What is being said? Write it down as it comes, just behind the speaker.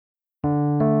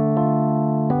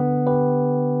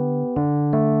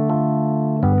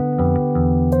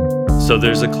So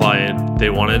there's a client, they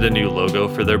wanted a new logo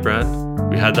for their brand.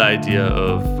 We had the idea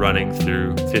of running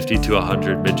through 50 to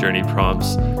 100 Midjourney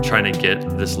prompts, trying to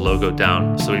get this logo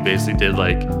down. So we basically did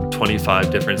like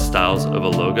 25 different styles of a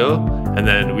logo. And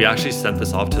then we actually sent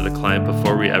this off to the client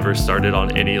before we ever started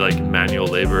on any like manual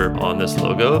labor on this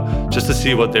logo, just to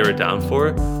see what they were down for.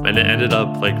 And it ended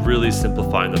up like really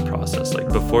simplifying the process. Like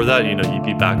before that, you'd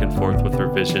be back and forth with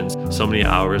revisions, so many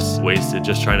hours wasted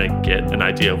just trying to get an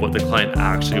idea of what the client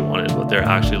actually wanted, what they're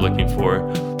actually looking for.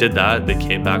 Did that, they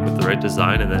came back with the right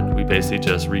design, and then we basically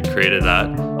just recreated that,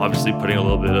 obviously putting a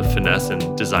little bit of finesse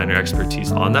and designer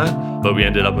expertise on that, but we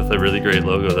ended up with a really great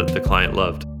logo that the client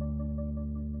loved.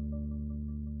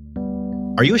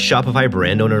 Are you a Shopify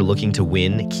brand owner looking to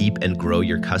win, keep, and grow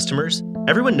your customers?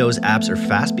 Everyone knows apps are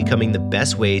fast becoming the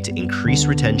best way to increase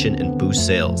retention and boost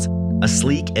sales. A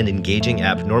sleek and engaging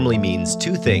app normally means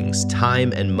two things,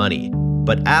 time and money.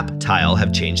 But AppTile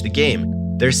have changed the game.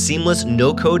 Their seamless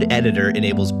no-code editor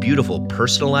enables beautiful,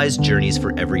 personalized journeys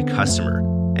for every customer.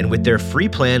 And with their free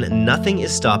plan, nothing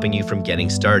is stopping you from getting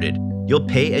started. You'll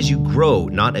pay as you grow,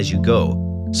 not as you go.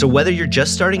 So whether you're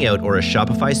just starting out or a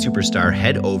Shopify superstar,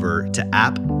 head over to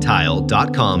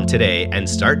apptile.com today and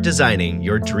start designing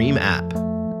your dream app.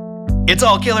 It's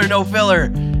all killer, no filler.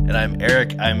 And I'm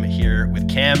Eric. I'm here with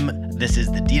Cam. This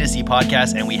is the D2C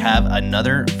podcast, and we have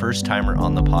another first-timer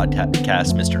on the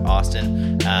podcast, Mr.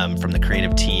 Austin, from the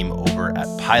creative team over at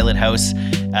Pilot House.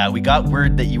 We got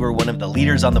word that you were one of the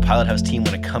leaders on the Pilot House team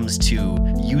when it comes to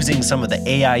using some of the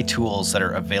AI tools that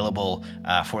are available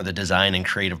for the design and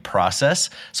creative process.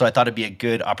 So I thought it'd be a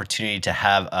good opportunity to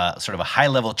have sort of a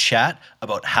high-level chat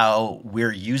about how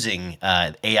we're using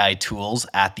AI tools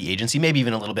at the agency, maybe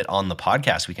even a little bit on the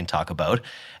podcast we can talk about.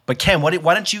 But Cam, why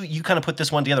don't you kind of put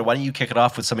this one together? Why don't you kick it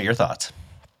off with some of your thoughts?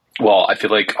 Well, I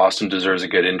feel like Austin deserves a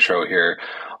good intro here.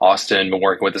 Austin, been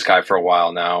working with this guy for a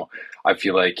while now. I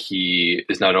feel like he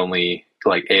is not only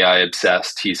like AI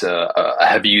obsessed, he's a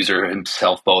heavy user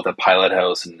himself, both at Pilot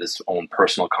House and his own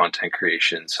personal content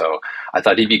creation. So I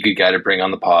thought he'd be a good guy to bring on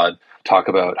the pod, talk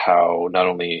about how not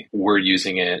only we're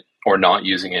using it or not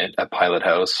using it at Pilot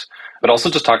House, but also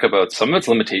just talk about some of its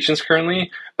limitations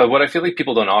currently. But what I feel like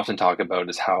people don't often talk about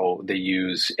is how they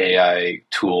use AI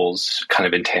tools kind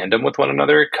of in tandem with one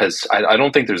another, because I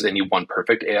don't think there's any one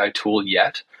perfect AI tool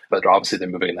yet, but obviously they're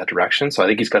moving in that direction. So I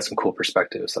think he's got some cool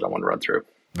perspectives that I want to run through.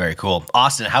 Very cool.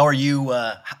 Austin, how are you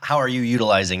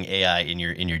utilizing AI in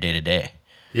your day-to-day?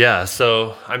 Yeah,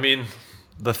 so I mean,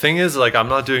 the thing is, like, I'm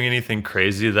not doing anything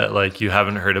crazy that like you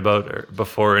haven't heard about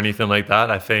before or anything like that.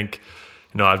 I think,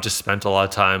 I've just spent a lot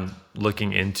of time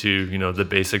looking into, the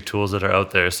basic tools that are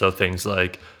out there. So things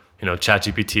like,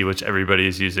 ChatGPT, which everybody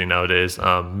is using nowadays,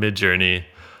 Midjourney,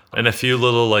 and a few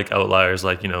little like outliers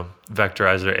like,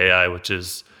 Vectorizer AI, which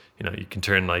is, you can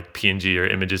turn like PNG or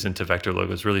images into vector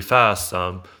logos really fast.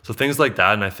 So things like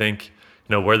that. And I think,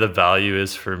 where the value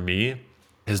is for me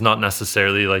is not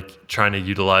necessarily like trying to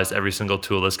utilize every single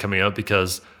tool that's coming out,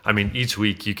 because I mean, each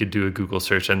week you could do a Google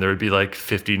search and there would be like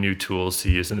 50 new tools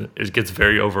to use, and it gets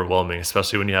very overwhelming,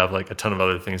 especially when you have like a ton of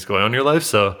other things going on in your life.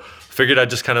 So figured I'd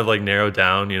just kind of like narrow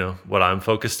down, what I'm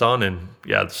focused on. And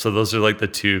yeah, so those are like the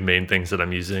two main things that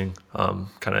I'm using kind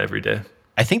of every day.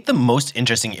 I think the most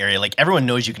interesting area, like everyone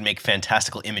knows you can make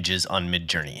fantastical images on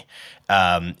Midjourney.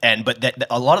 But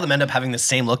a lot of them end up having the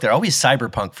same look. They're always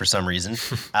cyberpunk for some reason.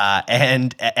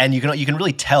 And you can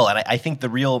really tell. And I think the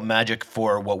real magic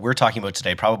for what we're talking about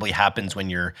today probably happens when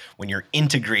you're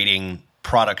integrating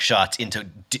product shots into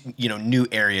new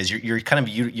areas. You're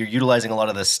utilizing a lot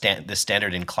of the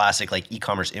standard and classic like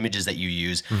e-commerce images that you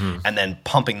use, and then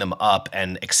pumping them up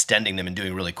and extending them and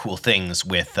doing really cool things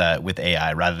with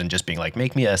AI, rather than just being like,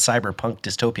 make me a cyberpunk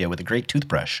dystopia with a great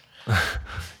toothbrush.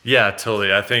 Yeah,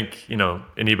 totally. I think,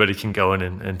 anybody can go in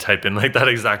and type in like that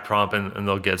exact prompt and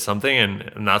they'll get something.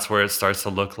 And that's where it starts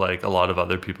to look like a lot of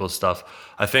other people's stuff.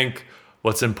 I think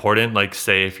what's important, like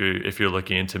say if you're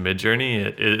looking into Midjourney,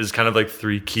 it is kind of like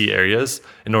three key areas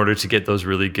in order to get those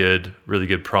really good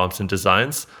prompts and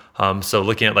designs. So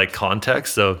looking at like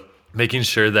context, so making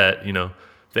sure that,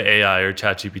 the AI or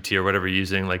ChatGPT or whatever you're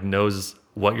using like knows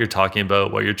what you're talking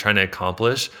about, what you're trying to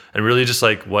accomplish, and really just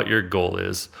like what your goal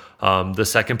is. The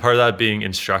second part of that being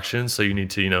instructions. So you need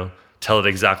to, tell it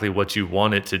exactly what you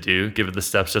want it to do, give it the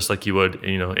steps just like you would,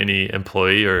 any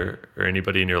employee or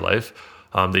anybody in your life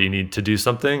that you need to do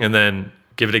something, and then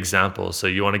give it examples. So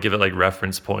you want to give it like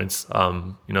reference points,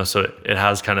 so it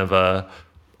has kind of a,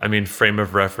 frame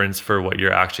of reference for what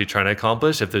you're actually trying to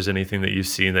accomplish. If there's anything that you've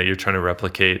seen that you're trying to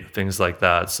replicate, things like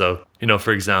that. So,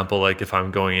 for example, like if I'm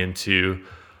going into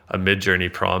a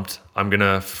Midjourney prompt, I'm going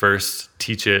to first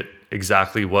teach it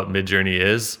exactly what Midjourney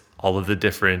is all of the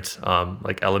different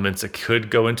like elements that could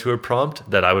go into a prompt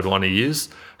that I would want to use.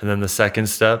 And then the second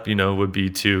step, would be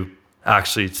to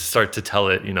actually start to tell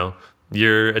it,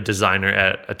 you're a designer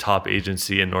at a top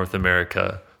agency in North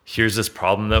America. Here's this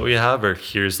problem that we have, or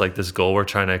here's like this goal we're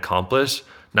trying to accomplish.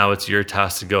 Now it's your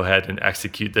task to go ahead and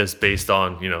execute this based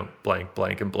on, blank,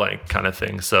 blank, and blank kind of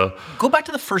thing. So go back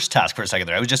to the first task for a second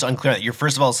there. I was just unclear that you're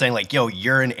first of all saying like, yo,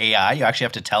 you're an AI. You actually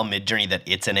have to tell Midjourney that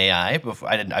it's an AI.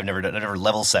 I've never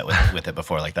level set with it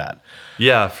before like that.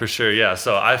 Yeah, for sure. Yeah.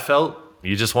 So I felt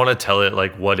you just want to tell it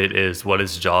like what it is, what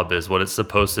its job is, what it's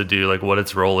supposed to do, like what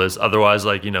its role is. Otherwise,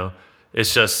 like,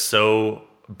 it's just so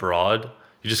broad.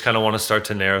 You just kind of want to start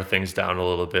to narrow things down a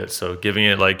little bit. So giving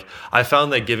it I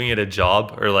found that giving it a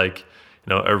job or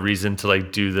a reason to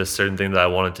like do this certain thing that I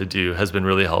wanted to do has been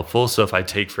really helpful. So if I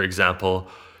take, for example,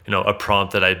 a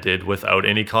prompt that I did without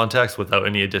any context, without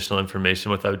any additional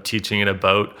information, without teaching it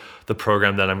about the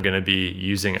program that I'm going to be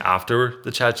using after the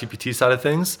ChatGPT side of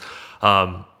things,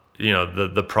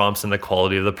 the prompts and the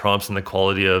quality of the prompts and the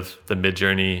quality of the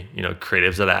Midjourney,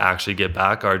 creatives that I actually get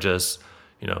back are just,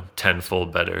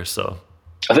 tenfold better. So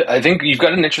I think you've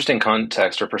got an interesting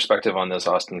context or perspective on this,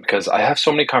 Austin, because I have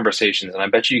so many conversations and I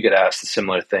bet you get asked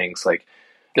similar things. Like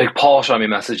Paul shot me a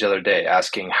message the other day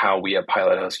asking how we at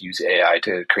Pilot House use AI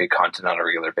to create content on a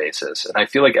regular basis. And I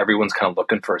feel like everyone's kind of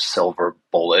looking for a silver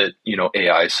bullet,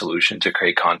 AI solution to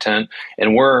create content.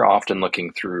 And we're often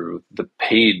looking through the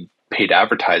paid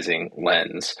advertising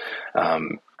lens.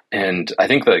 And I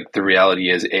think the reality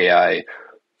is AI,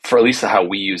 for at least how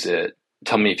we use it,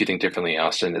 tell me if you think differently,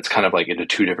 Austin, it's kind of like into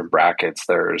two different brackets.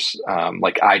 There's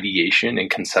like ideation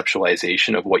and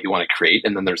conceptualization of what you want to create.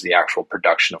 And then there's the actual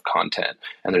production of content.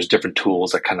 And there's different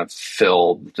tools that kind of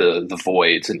fill the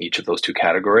voids in each of those two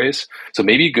categories. So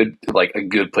maybe a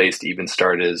good place to even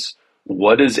start is,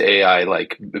 what has AI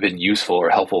been useful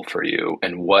or helpful for you?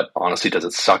 And what honestly does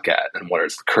it suck at? And what are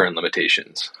its current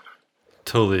limitations?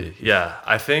 Totally. Yeah.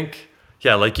 I think,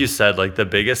 like you said, like the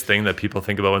biggest thing that people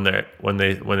think about when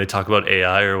they talk about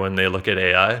AI or when they look at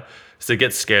AI is they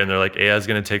get scared and they're like, AI is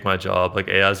going to take my job. Like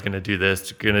AI is going to do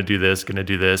this, going to do this, going to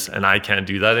do this. And I can't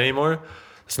do that anymore.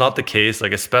 It's not the case.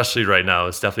 Like, especially right now,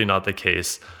 it's definitely not the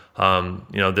case.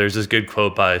 There's this good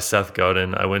quote by Seth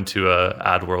Godin. I went to a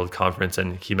Ad World conference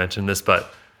and he mentioned this,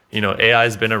 but AI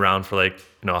has been around for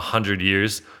 100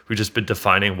 years. We've just been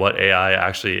defining what AI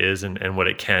actually is and what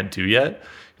it can't do yet.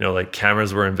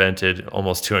 Cameras were invented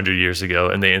almost 200 years ago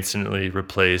and they instantly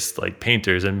replaced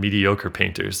painters and mediocre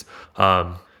painters.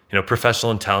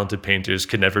 Professional and talented painters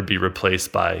could never be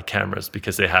replaced by cameras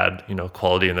because they had,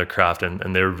 quality in their craft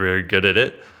and they were very good at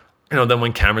it. Then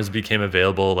when cameras became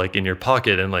available in your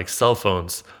pocket and cell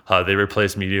phones, they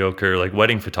replaced mediocre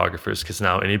wedding photographers because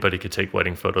now anybody could take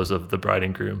wedding photos of the bride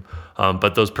and groom.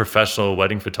 But those professional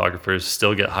wedding photographers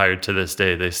still get hired to this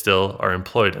day. They still are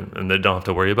employed and they don't have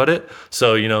to worry about it.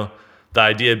 So, the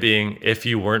idea being if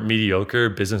you weren't mediocre,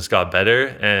 business got better.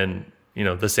 And,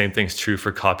 the same thing's true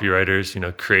for copywriters,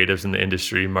 creatives in the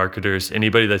industry, marketers,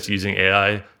 anybody that's using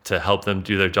AI to help them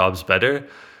do their jobs better.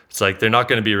 It's they're not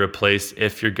going to be replaced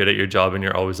if you're good at your job and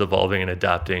you're always evolving and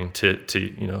adapting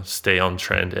to stay on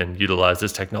trend and utilize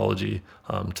this technology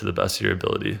to the best of your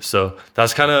ability. So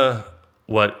that's kind of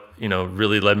what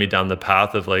really led me down the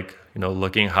path of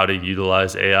looking how to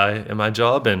utilize AI in my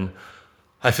job. And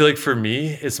I feel for me,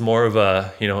 it's more of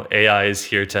a AI is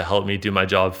here to help me do my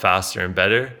job faster and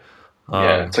better.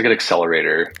 It's like an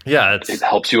accelerator. Yeah, it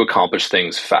helps you accomplish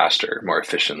things faster, more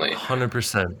efficiently.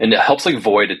 100%. And it helps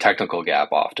void a technical gap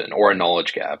often, or a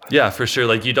knowledge gap. Yeah, for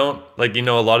sure. You don't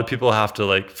a lot of people have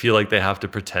to feel like they have to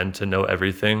pretend to know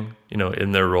everything,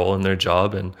 in their role, in their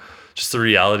job. And just the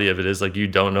reality of it is you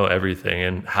don't know everything.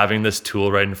 And having this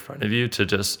tool right in front of you to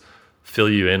just fill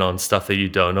you in on stuff that you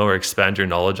don't know or expand your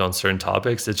knowledge on certain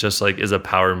topics, it's just is a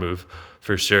power move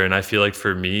for sure. And I feel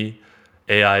for me,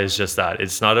 AI is just that.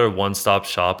 It's not a one-stop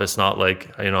shop. It's not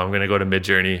I'm going to go to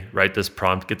Midjourney, write this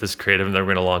prompt, get this creative, and then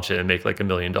we're going to launch it and make $1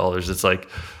 million. It's we're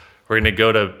going to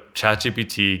go to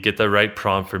ChatGPT, get the right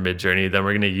prompt for Midjourney. Then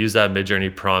we're going to use that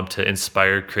Midjourney prompt to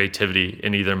inspire creativity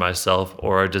in either myself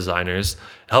or our designers. It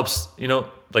helps,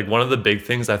 one of the big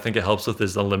things I think it helps with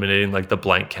is eliminating the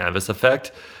blank canvas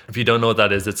effect. If you don't know what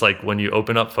that is, it's when you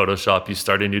open up Photoshop, you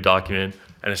start a new document,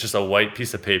 and it's just a white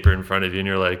piece of paper in front of you, and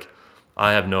you're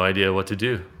I have no idea what to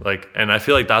do. And I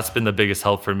feel that's been the biggest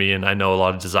help for me. And I know a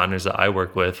lot of designers that I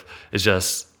work with is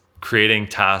just creating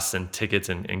tasks and tickets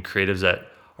and creatives that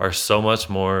are so much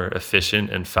more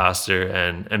efficient and faster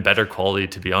and better quality,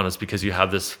 to be honest, because you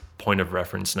have this point of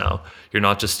reference now. You're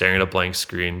not just staring at a blank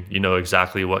screen. You know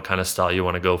exactly what kind of style you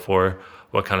want to go for,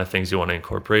 what kind of things you want to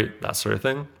incorporate, that sort of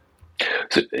thing.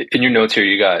 So in your notes here,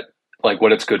 you got like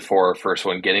what it's good for. First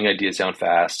one, getting ideas down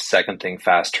fast. Second thing,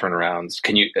 fast turnarounds.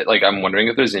 Can you like? I'm wondering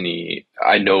if there's any.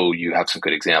 I know you have some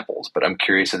good examples, but I'm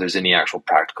curious if there's any actual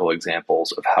practical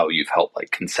examples of how you've helped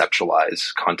like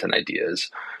conceptualize content ideas,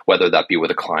 whether that be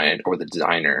with a client or the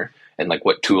designer, and like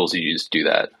what tools you use to do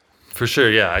that. For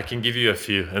sure, yeah. I can give you a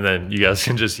few and then you guys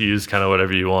can just use kind of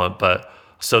whatever you want. But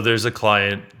so there's a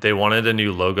client, they wanted a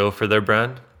new logo for their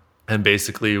brand. And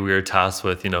basically we were tasked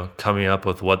with, coming up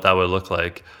with what that would look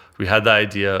like. We had the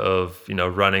idea of,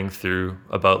 running through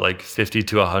about like 50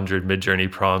 to 100 mid-journey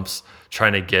prompts,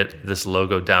 trying to get this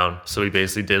logo down. So we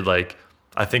basically did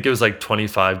I think it was like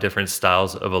 25 different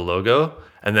styles of a logo.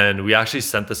 And then we actually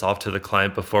sent this off to the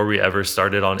client before we ever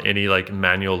started on any like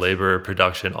manual labor or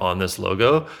production on this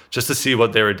logo, just to see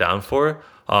what they were down for.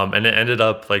 And it ended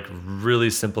up like really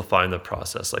simplifying the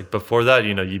process. Like before that,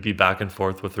 you'd be back and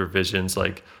forth with revisions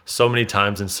like so many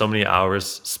times and so many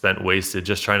hours spent wasted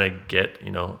just trying to get,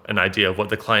 an idea of what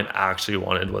the client actually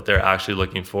wanted, what they're actually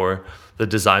looking for, the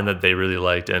design that they really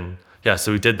liked. And yeah,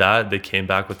 so we did that. They came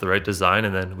back with the right design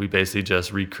and then we basically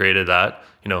just recreated that,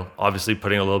 obviously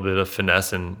putting a little bit of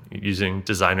finesse and using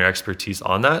designer expertise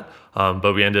on that.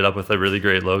 But we ended up with a really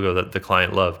great logo that the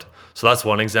client loved. So that's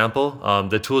one example.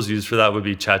 The tools used for that would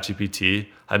be ChatGPT.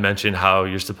 I mentioned how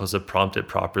you're supposed to prompt it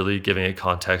properly, giving it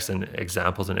context and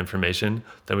examples and information.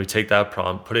 Then we take that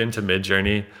prompt, put it into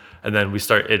Midjourney, and then we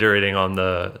start iterating on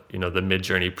the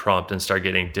Midjourney prompt and start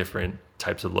getting different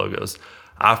types of logos.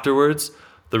 Afterwards,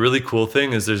 the really cool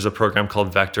thing is there's a program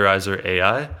called Vectorizer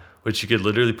AI, which you could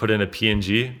literally put in a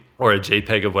PNG or a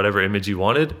JPEG of whatever image you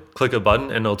wanted, click a button,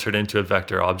 and it'll turn it into a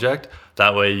vector object.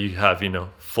 That way you have,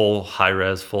 full high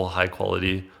res, full high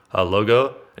quality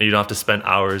logo, and you don't have to spend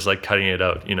hours like cutting it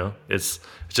out. It's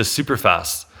just super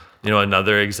fast.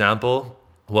 Another example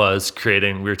was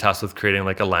we were tasked with creating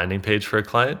like a landing page for a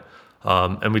client.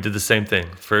 And we did the same thing.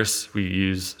 First, we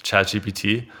use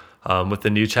ChatGPT. With the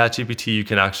new ChatGPT, you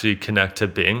can actually connect to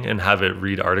Bing and have it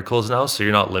read articles now. So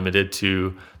you're not limited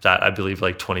to that, I believe,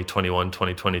 like 2021,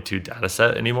 2022 data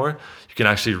set anymore. You can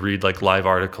actually read like live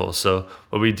articles. So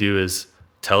what we do is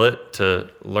tell it to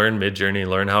learn Midjourney,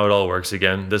 learn how it all works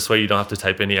again. This way you don't have to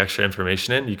type any extra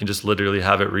information in. You can just literally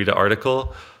have it read an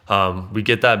article. We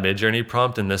get that Midjourney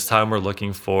prompt, and this time we're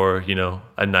looking for,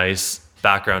 a nice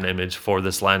background image for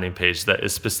this landing page that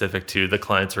is specific to the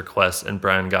client's requests and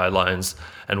brand guidelines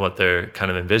and what they're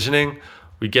kind of envisioning.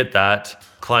 We get that.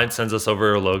 Client sends us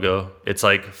over a logo. It's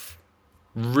like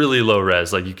really low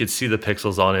res. Like you could see the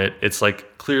pixels on it. It's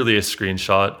like clearly a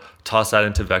screenshot. Toss that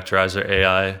into Vectorizer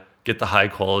AI, get the high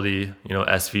quality,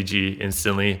 SVG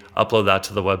instantly, upload that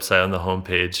to the website on the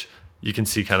homepage. You can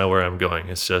see kind of where I'm going.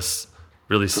 It's just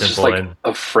really simple. It's just like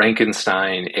a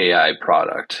Frankenstein AI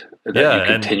product that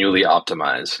you continually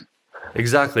optimize.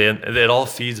 Exactly. And it all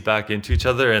feeds back into each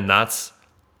other. And that's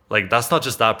not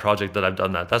just that project that I've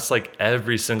done that. That's like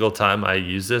every single time I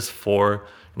use this for,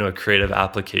 a creative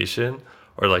application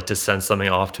or like to send something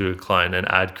off to a client and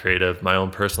add creative, my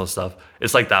own personal stuff.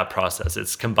 It's like that process.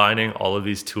 It's combining all of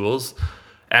these tools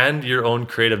and your own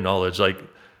creative knowledge. Like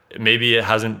maybe it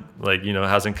hasn't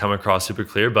come across super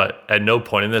clear, but at no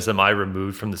point in this am I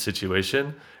removed from the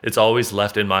situation. It's always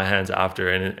left in my hands after,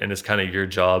 and it's kind of your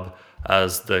job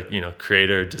as the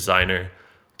creator, designer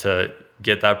to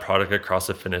get that product across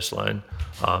the finish line.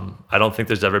 I don't think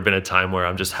there's ever been a time where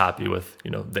I'm just happy with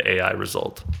the AI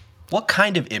result. What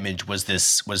kind of image was the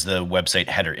website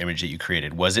header image that you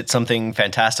created? Was it something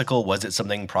fantastical? Was it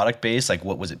something product-based? Like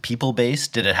what was it,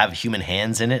 people-based? Did it have human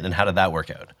hands in it? And how did that work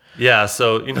out? Yeah,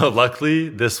 so luckily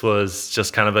this was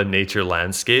just kind of a nature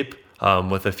landscape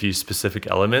with a few specific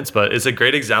elements, but it's a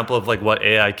great example of like what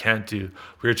AI can't do.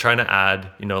 We were trying to add,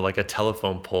 like a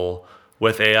telephone pole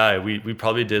with AI. We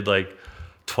probably did like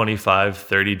 25,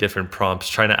 30 different prompts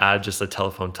trying to add just a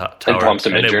telephone tower. And prompts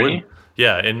in Midjourney?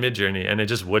 Yeah, in Midjourney, and it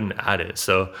just wouldn't add it.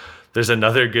 So there's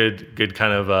another good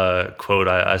kind of quote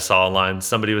I saw online.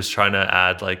 Somebody was trying to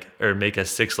add or make a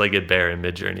 6-legged bear in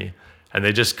Midjourney, and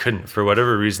they just couldn't. For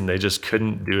whatever reason, they just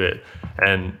couldn't do it.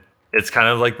 And it's kind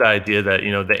of like the idea that,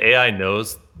 the AI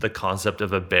knows the concept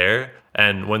of a bear,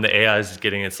 and when the AI is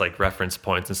getting its like reference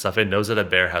points and stuff, it knows that a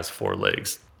bear has 4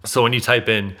 legs. So when you type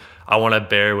in, I want a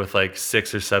bear with like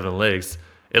 6 or 7 legs,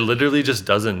 it literally just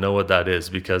doesn't know what that is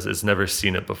because it's never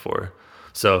seen it before.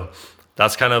 So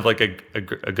that's kind of like a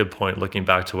good point looking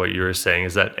back to what you were saying,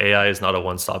 is that AI is not a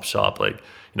one-stop shop. Like,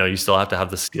 you still have to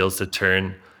have the skills to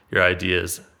turn your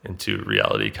ideas into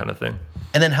reality kind of thing.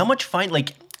 And then how much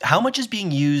How much is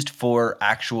being used for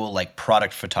actual like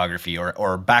product photography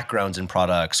or backgrounds in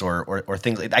products or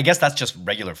things like, I guess that's just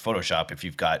regular Photoshop if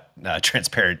you've got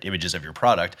transparent images of your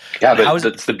product. Yeah, How but is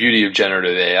that's the beauty of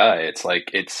generative AI. It's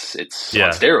like it's on Yeah.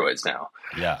 steroids now.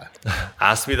 yeah.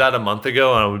 Asked me that a month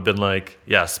ago, and I would have been like,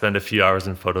 yeah, spend a few hours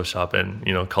in Photoshop and,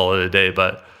 call it a day.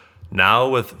 But now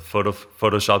with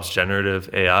Photoshop's generative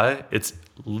AI, it's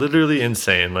literally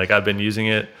insane. Like I've been using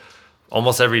it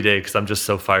almost every day because I'm just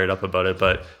so fired up about it.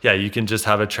 But yeah, you can just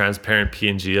have a transparent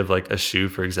PNG of like a shoe,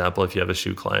 for example, if you have a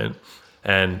shoe client,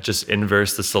 and just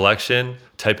inverse the selection,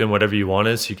 type in whatever you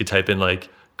wanted. So you could type in like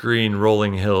green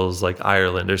rolling hills, like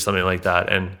Ireland or something like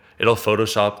that. And it'll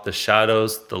Photoshop the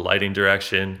shadows, the lighting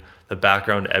direction, the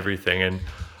background, everything. And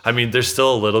I mean, there's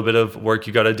still a little bit of work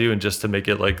you got to do and just to make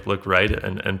it like look right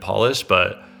and polished,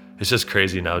 but it's just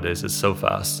crazy nowadays. It's so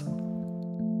fast.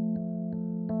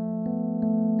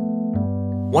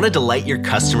 Want to delight your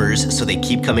customers so they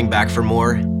keep coming back for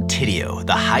more? Tidio,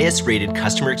 the highest rated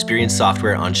customer experience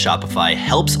software on Shopify,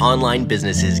 helps online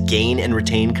businesses gain and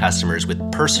retain customers with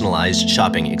personalized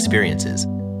shopping experiences.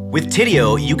 With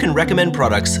Tidio, you can recommend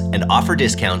products and offer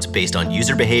discounts based on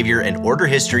user behavior and order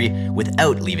history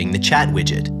without leaving the chat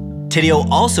widget. Tidio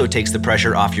also takes the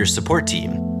pressure off your support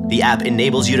team. The app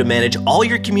enables you to manage all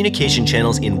your communication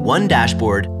channels in one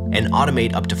dashboard and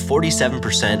automate up to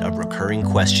 47% of recurring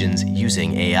questions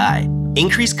using AI.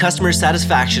 Increase customer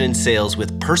satisfaction and sales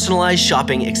with personalized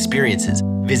shopping experiences.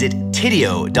 Visit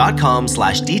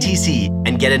tidio.com/DTC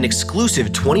and get an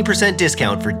exclusive 20%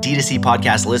 discount for D2C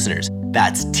podcast listeners.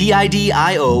 That's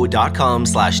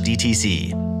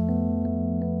tidio.com/DTC.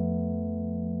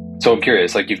 So I'm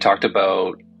curious, like you've talked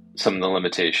about some of the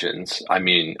limitations. I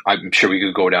mean, I'm sure we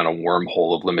could go down a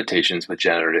wormhole of limitations with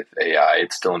generative AI.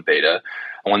 It's still in beta.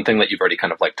 One thing that you've already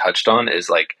kind of like touched on is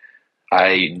like,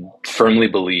 I firmly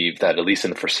believe that at least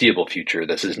in the foreseeable future,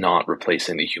 this is not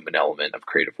replacing the human element of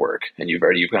creative work. And you've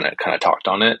kind of talked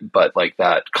on it, but like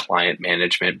that client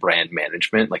management, brand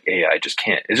management, like AI just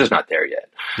can't, it's just not there yet.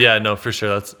 Yeah, no, for sure.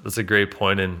 That's a great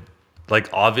point. And like,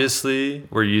 obviously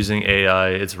we're using AI,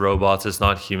 it's robots, it's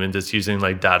not humans. It's using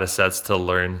like data sets to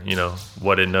learn,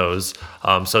 what it knows.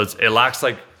 So it lacks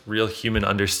like real human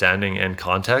understanding and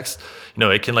context.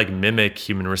 It can like mimic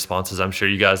human responses. I'm sure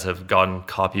you guys have gotten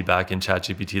copy back in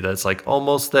ChatGPT that's like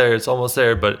it's almost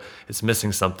there, but it's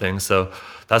missing something. So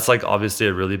that's like obviously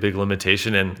a really big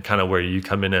limitation and kind of where you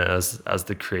come in as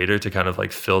the creator to kind of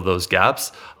like fill those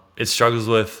gaps. It struggles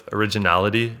with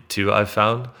originality too, I've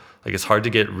found. Like it's hard to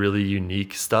get really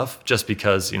unique stuff just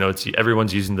because,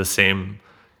 everyone's using the same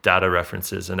data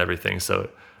references and everything. So,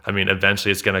 I mean,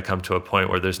 eventually it's going to come to a point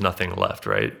where there's nothing left,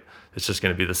 right? It's just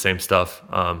going to be the same stuff,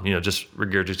 just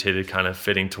regurgitated, kind of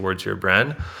fitting towards your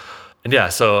brand. And yeah,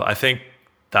 so I think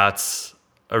that's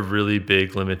a really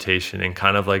big limitation and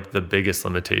kind of like the biggest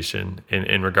limitation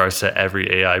in regards to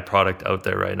every AI product out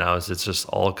there right now is it's just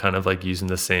all kind of like using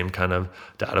the same kind of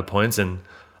data points. And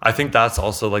I think that's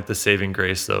also like the saving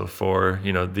grace though for,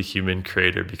 the human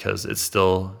creator because it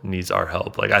still needs our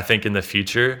help. Like I think in the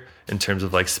future, in terms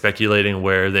of like speculating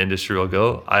where the industry will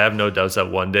go, I have no doubts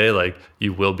that one day like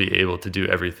you will be able to do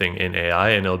everything in AI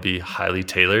and it'll be highly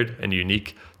tailored and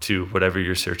unique to whatever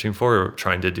you're searching for or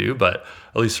trying to do. But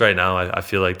at least right now, I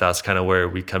feel like that's kind of where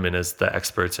we come in as the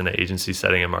experts in an agency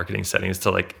setting and marketing settings to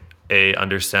like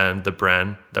understand the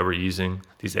brand that we're using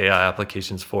these AI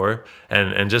applications for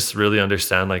and just really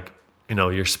understand like,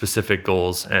 your specific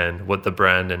goals and what the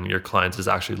brand and your clients is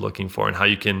actually looking for and how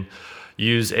you can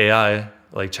use AI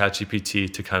like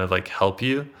ChatGPT to kind of like help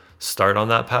you start on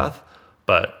that path.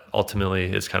 But ultimately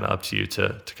it's kind of up to you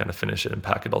to kind of finish it and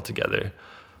pack it all together.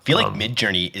 I feel like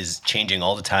Midjourney is changing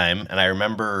all the time. And I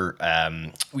remember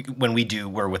when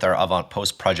we're with our Avant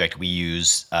Post project, we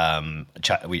use a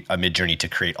Midjourney to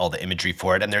create all the imagery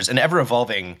for it. And there's an ever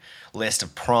evolving list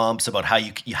of prompts about how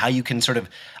you can sort of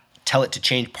tell it to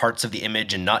change parts of the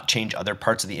image and not change other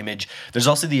parts of the image. There's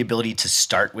also the ability to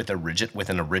start with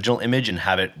an original image and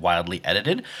have it wildly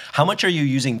edited. How much are you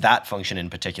using that function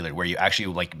in particular, where you actually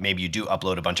like maybe you do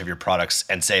upload a bunch of your products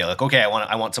and say like, okay,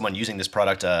 I want someone using this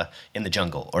product in the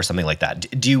jungle or something like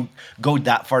that. Do you go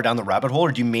that far down the rabbit hole,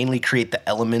 or do you mainly create the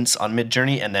elements on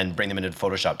Midjourney and then bring them into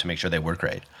Photoshop to make sure they work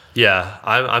right? Yeah,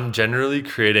 I'm generally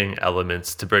creating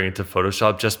elements to bring into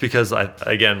Photoshop just because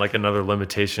again, like another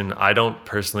limitation, I don't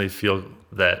personally feel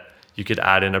that you could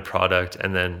add in a product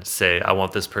and then say, I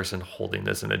want this person holding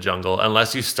this in a jungle,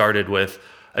 unless you started with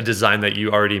a design that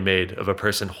you already made of a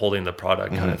person holding the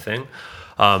product kind of thing.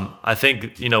 I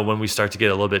think, when we start to get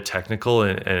a little bit technical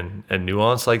and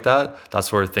nuanced like that, that's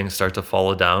where things start to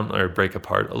fall down or break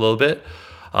apart a little bit.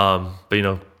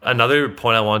 But another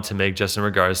point I want to make just in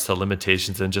regards to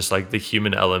limitations and just like the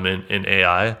human element in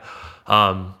AI,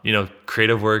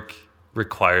 creative work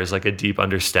requires like a deep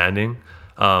understanding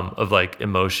of like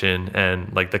emotion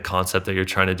and like the concept that you're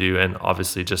trying to do, and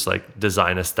obviously just like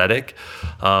design aesthetic.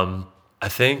 I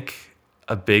think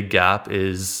a big gap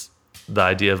is the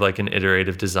idea of like an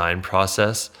iterative design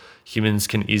process. Humans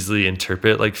can easily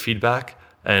interpret like feedback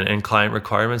and client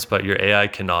requirements, but your AI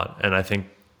cannot. And I think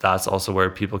that's also where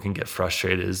people can get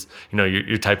frustrated is,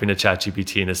 you're typing to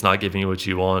ChatGPT and it's not giving you what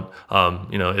you want.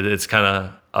 It's kind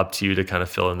of up to you to kind of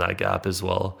fill in that gap as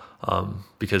well,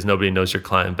 because nobody knows your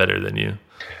client better than you.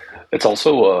 It's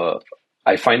also,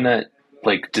 I find that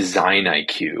like design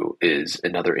IQ is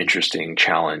another interesting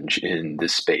challenge in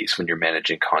this space when you're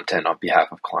managing content on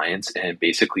behalf of clients, and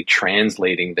basically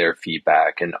translating their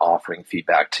feedback and offering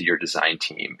feedback to your design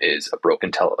team is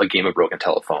a game of broken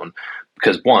telephone.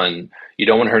 Because one, you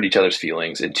don't want to hurt each other's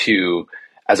feelings, and two,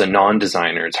 as a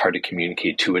non-designer, it's hard to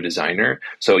communicate to a designer.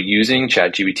 So using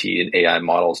ChatGPT and AI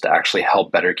models to actually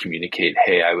help better communicate,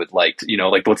 hey, I would like to,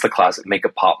 like what's the classic, make a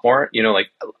pop more,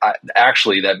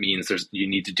 actually that means you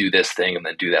need to do this thing and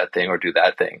then do that thing or do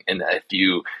that thing. And if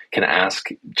you can ask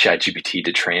ChatGPT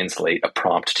to translate a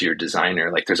prompt to your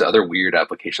designer, like there's other weird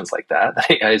applications like that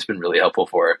AI has been really helpful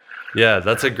for. Yeah,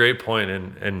 that's a great point.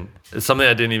 And it's something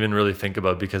I didn't even really think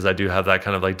about because I do have that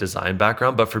kind of like design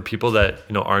background. But for people that,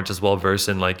 aren't as well versed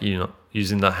in like,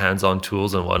 using the hands-on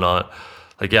tools and whatnot,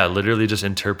 like, yeah, literally just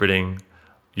interpreting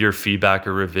your feedback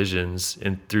or revisions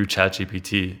through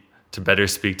ChatGPT to better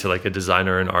speak to like a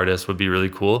designer or an artist would be really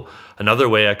cool. Another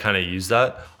way I kind of use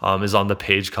that is on the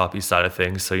page copy side of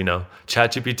things. So,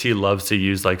 ChatGPT loves to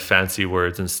use like fancy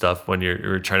words and stuff when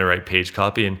you're trying to write page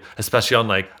copy, and especially on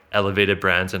like elevated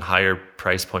brands and higher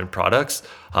price point products,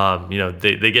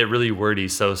 they get really wordy.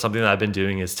 So something that I've been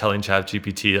doing is telling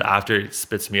ChatGPT after it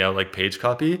spits me out like page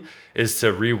copy is to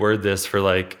reword this for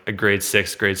like a grade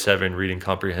 6, grade 7 reading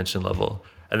comprehension level.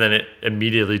 And then it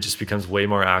immediately just becomes way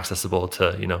more accessible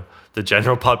to, the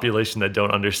general population that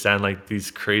don't understand like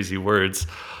these crazy words.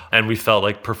 And we felt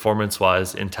like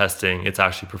performance-wise in testing, it's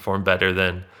actually performed better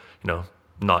than,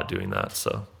 not doing that.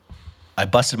 So I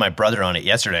busted my brother on it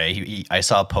yesterday. I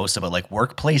saw a post about like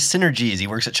workplace synergies. He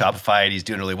works at Shopify and he's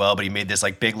doing really well, but he made this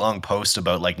like big long post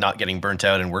about like not getting burnt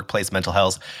out and workplace mental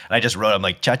health. And I just wrote, I'm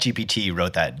like, ChatGPT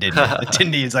wrote that,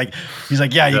 didn't he? He's like,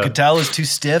 yeah, you could tell it's too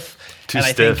stiff.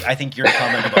 I think your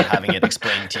comment about having it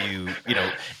explained to you,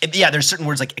 there's certain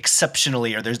words like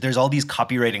exceptionally, or there's all these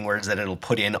copywriting words that it'll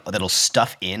put in, that'll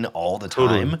stuff in all the time.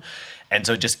 Totally. And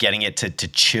so just getting it to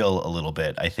chill a little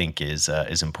bit, I think is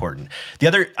important.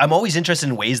 I'm always interested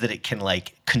in ways that it can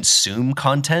like consume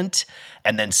content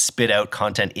and then spit out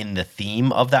content in the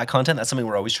theme of that content. That's something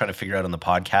we're always trying to figure out on the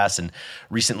podcast. And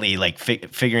recently, like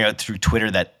figuring out through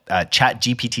Twitter that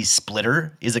ChatGPT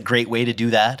Splitter is a great way to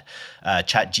do that.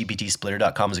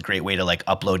 ChatGPTsplitter.com is a great way to like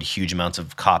upload huge amounts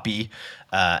of copy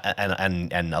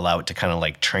and allow it to kind of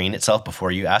like train itself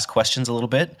before you ask questions a little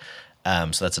bit.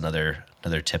 So that's another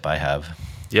tip I have.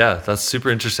 Yeah, that's super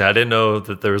interesting. I didn't know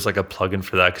that there was like a plugin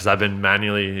for that because I've been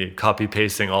manually copy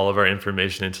pasting all of our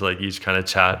information into like each kind of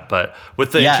chat. But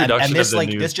with the introduction and this of the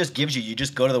new, this just gives you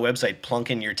just go to the website,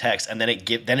 plunk in your text, and then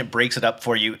it breaks it up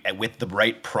for you with the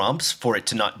right prompts for it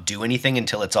to not do anything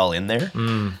until it's all in there.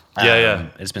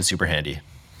 It's been super handy.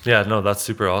 Yeah, no, that's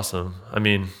super awesome. I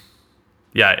mean,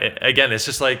 again, it's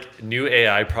just like new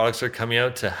AI products are coming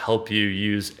out to help you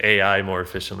use AI more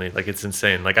efficiently. Like it's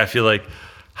insane. Like I feel like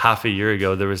half a year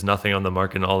ago, there was nothing on the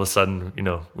market, and all of a sudden,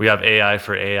 we have AI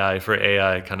for AI for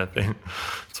AI kind of thing.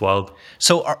 It's wild.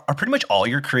 So are pretty much all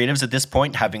your creatives at this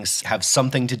point have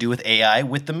something to do with AI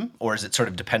with them, or is it sort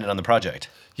of dependent on the project?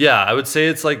 Yeah, I would say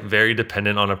it's like very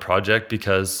dependent on a project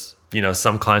because,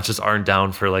 some clients just aren't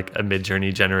down for like a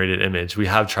Mid-Journey generated image. We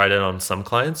have tried it on some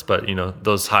clients, but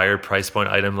those higher price point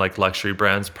item like luxury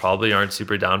brands probably aren't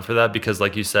super down for that because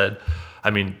like you said,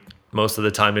 I mean, most of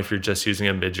the time, if you're just using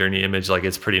a Mid-Journey image, like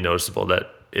it's pretty noticeable that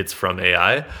it's from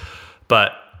AI.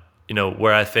 But,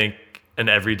 where I think an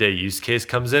everyday use case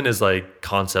comes in is like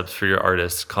concepts for your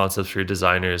artists, concepts for your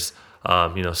designers,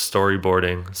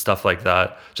 storyboarding, stuff like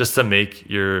that, just to make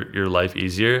your life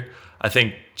easier. I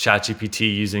think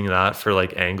ChatGPT using that for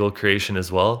like angle creation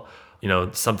as well.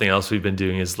 Something else we've been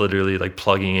doing is literally like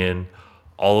plugging in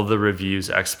all of the reviews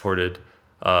exported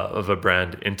of a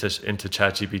brand into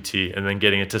ChatGPT and then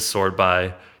getting it to sort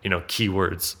by,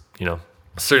 keywords,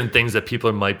 certain things that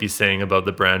people might be saying about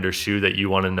the brand or shoe that you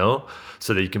want to know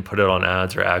so that you can put it on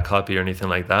ads or ad copy or anything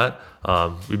like that.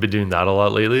 We've been doing that a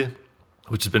lot lately,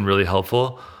 which has been really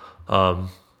helpful. But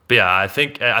yeah, I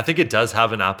think it does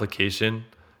have an application,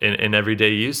 in everyday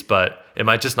use, but it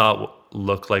might just not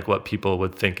look like what people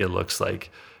would think it looks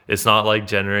like. It's not like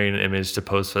generating an image to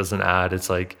post as an ad. It's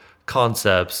like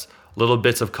concepts, little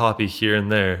bits of copy here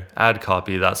and there, ad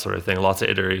copy, that sort of thing. Lots of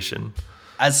iteration.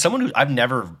 As someone who I've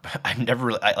never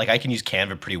really, I can use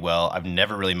Canva pretty well. I've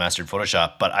never really mastered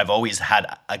Photoshop, but I've always had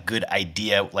a good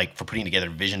idea, like for putting together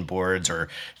vision boards or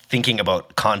thinking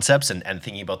about concepts and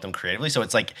thinking about them creatively. So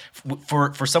it's like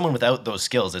for someone without those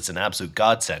skills, it's an absolute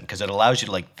godsend because it allows you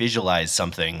to like visualize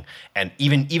something and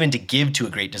even to give to a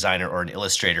great designer or an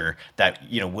illustrator that,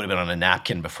 you know, would have been on a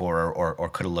napkin before or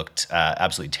could have looked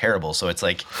absolutely terrible. So it's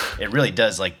like, it really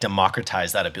does like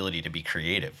democratize that ability to be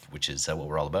creative, which is what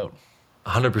we're all about.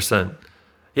 100%.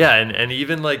 Yeah, and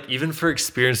even for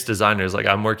experienced designers, like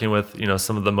I'm working with, you know,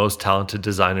 some of the most talented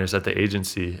designers at the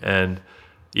agency, and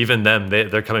even them,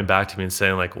 they're coming back to me and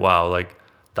saying like, wow, like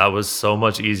that was so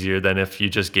much easier than if you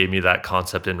just gave me that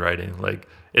concept in writing. Like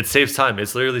it saves time.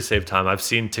 It's literally saved time. I've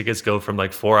seen tickets go from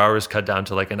like 4 hours cut down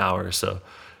to like an hour. So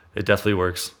it definitely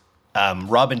works.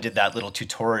 Robin did that little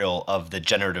tutorial of the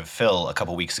generative fill a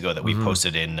couple weeks ago that we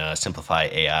posted in Simplify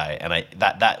AI, and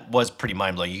that was pretty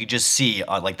mind blowing. You could just see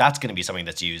like that's going to be something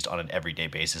that's used on an everyday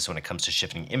basis when it comes to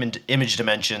shifting image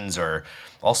dimensions or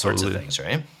all sorts of things,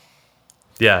 right?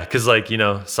 Yeah, because like, you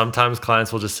know, sometimes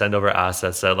clients will just send over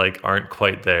assets that like aren't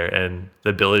quite there, and the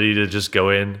ability to just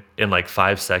go in like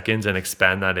 5 seconds and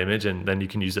expand that image, and then you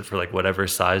can use it for like whatever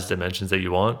size dimensions that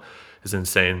you want is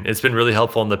insane. It's been really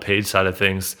helpful on the page side of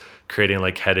things, creating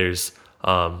like headers,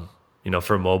 you know,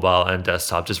 for mobile and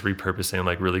desktop, just repurposing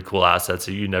like really cool assets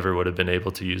that you never would have been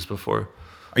able to use before.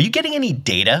 Are you getting any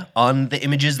data on the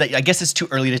images that, I guess it's too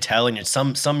early to tell, and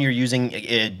some you're using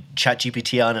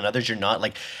ChatGPT on and others you're not?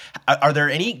 Like, are there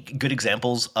any good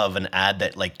examples of an ad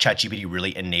that like ChatGPT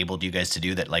really enabled you guys to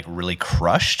do that like really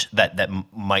crushed that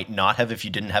might not have if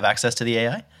you didn't have access to the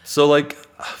AI? So like,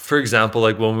 for example,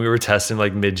 like when we were testing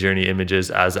like Midjourney images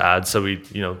as ads, so we,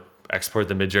 you know, export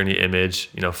the Midjourney image,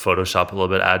 you know, Photoshop a little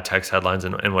bit, add text headlines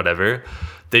and whatever.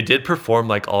 They did perform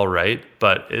like all right,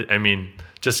 but I mean,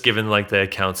 just given like the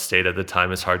account state at the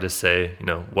time, it's hard to say, you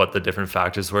know, what the different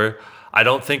factors were. I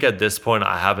don't think at this point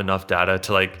I have enough data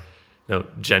to like, you know,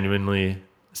 genuinely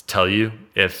tell you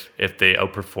if they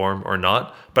outperform or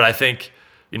not. But I think,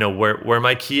 you know, where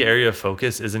my key area of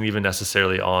focus isn't even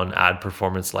necessarily on ad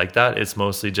performance like that. It's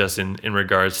mostly just in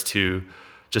regards to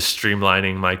just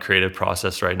streamlining my creative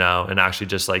process right now and actually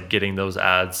just like getting those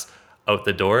ads out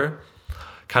the door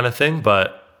kind of thing.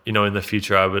 But, you know, in the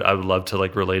future, I would love to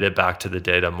like relate it back to the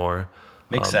data more.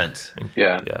 Makes sense.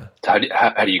 Yeah. How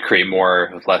do you create more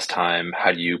with less time?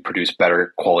 How do you produce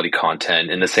better quality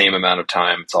content in the same amount of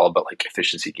time? It's all about like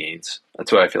efficiency gains. That's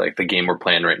what I feel like the game we're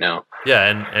playing right now.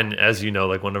 Yeah, and as you know,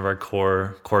 like one of our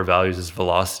core values is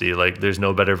velocity. Like there's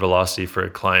no better velocity for a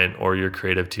client or your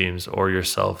creative teams or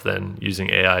yourself than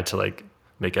using AI to like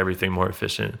make everything more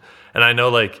efficient. And I know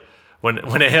like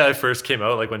when AI first came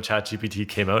out, like when ChatGPT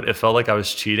came out, it felt like I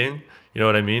was cheating. You know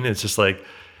what I mean? It's just like,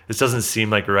 this doesn't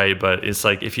seem like right, but it's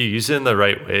like if you use it in the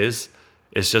right ways,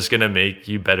 it's just going to make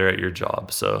you better at your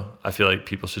job. So I feel like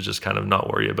people should just kind of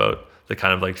not worry about the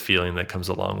kind of like feeling that comes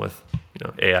along with, you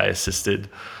know, AI assisted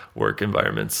work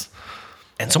environments.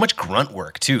 And so much grunt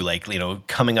work too, like, you know,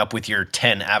 coming up with your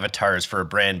 10 avatars for a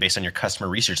brand based on your customer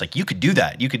research. Like you could do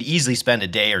that. You could easily spend a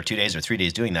day or 2 days or 3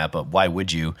 days doing that, but why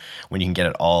would you when you can get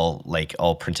it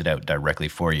all printed out directly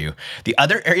for you? The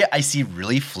other area I see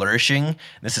really flourishing,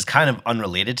 this is kind of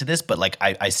unrelated to this, but like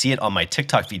I see it on my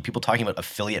TikTok feed, people talking about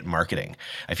affiliate marketing.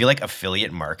 I feel like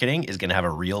affiliate marketing is going to have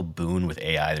a real boon with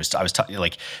AI. I was talking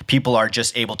like people are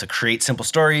just able to create simple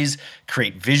stories,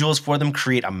 create visuals for them,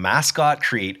 create a mascot,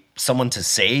 create someone to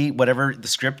say whatever the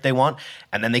script they want,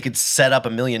 and then they could set up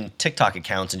 1 million TikTok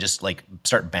accounts and just like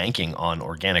start banking on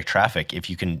organic traffic if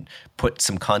you can put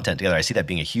some content together. I see that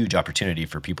being a huge opportunity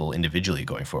for people individually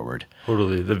going forward.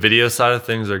 Totally. The video side of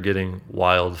things are getting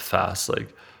wild fast,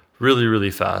 like really,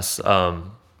 really fast.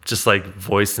 Just like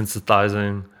voice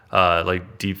synthesizing,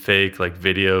 like deep fake, like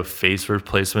video face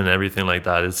replacement, everything like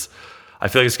that. I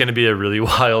feel like it's going to be a really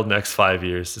wild next 5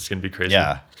 years. It's going to be crazy.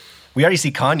 Yeah. We already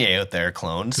see Kanye out there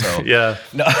cloned, so yeah.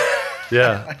 No.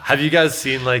 Yeah. Have you guys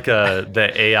seen like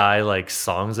the AI like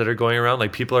songs that are going around?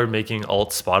 Like people are making alt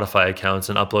Spotify accounts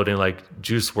and uploading like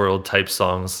Juice World type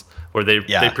songs where they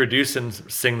produce and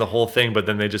sing the whole thing, but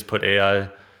then they just put AI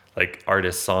like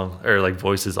artist song or like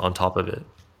voices on top of it.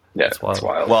 Yeah, it's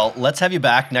wild. Well, let's have you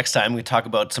back next time. We talk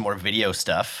about some more video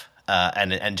stuff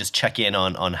and just check in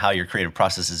on how your creative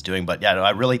process is doing. But yeah, I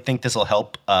really think this will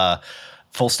help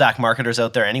full stack marketers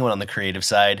out there, anyone on the creative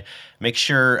side, make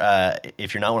sure,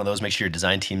 if you're not one of those, make sure your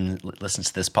design team listens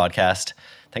to this podcast.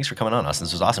 Thanks for coming on, Austin.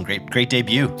 This was awesome. Great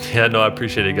debut. Yeah, no, I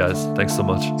appreciate it, guys. Thanks so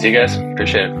much. See you guys.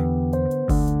 Appreciate it.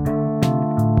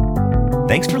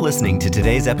 Thanks for listening to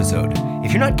today's episode.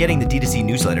 If you're not getting the D2C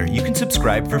newsletter, you can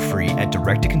subscribe for free at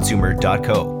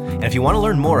directtoconsumer.co. And if you want to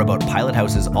learn more about Pilot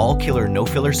House's all-killer,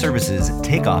 no-filler services,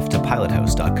 take off to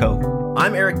pilothouse.co.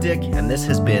 I'm Eric Dick, and this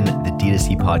has been the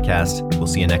D2C Podcast. We'll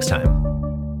see you next time.